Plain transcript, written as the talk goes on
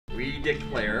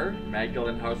declare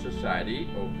Magdalen House Society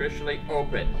officially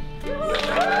open.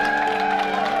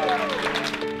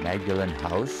 Magdalen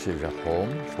House is a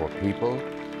home for people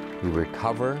who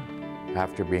recover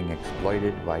after being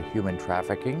exploited by human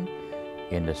trafficking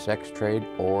in the sex trade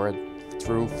or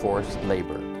through forced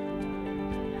labor.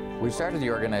 We started the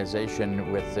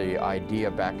organization with the idea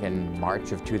back in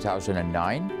March of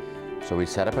 2009, so we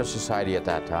set up a society at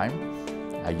that time.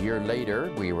 A year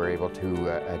later, we were able to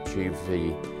achieve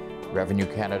the Revenue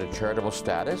Canada charitable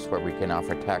status, where we can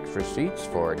offer tax receipts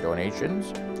for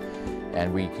donations,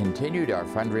 and we continued our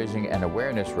fundraising and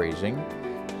awareness raising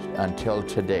until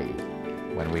today,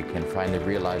 when we can finally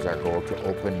realize our goal to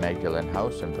open Magdalen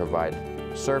House and provide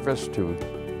service to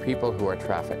people who are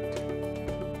trafficked.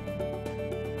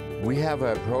 We have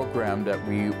a program that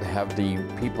we have the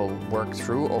people work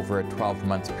through over a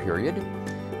 12-month period,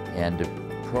 and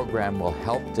the program will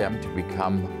help them to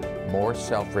become more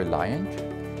self-reliant,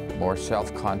 more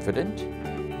self-confident,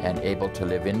 and able to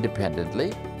live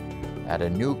independently at a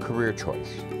new career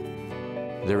choice.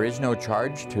 There is no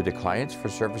charge to the clients for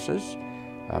services.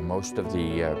 Most of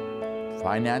the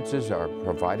finances are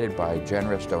provided by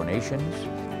generous donations.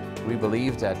 We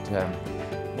believe that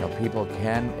people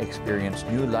can experience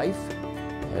new life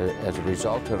as a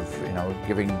result of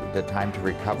giving the time to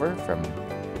recover from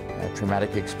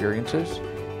traumatic experiences,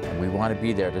 and we want to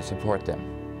be there to support them.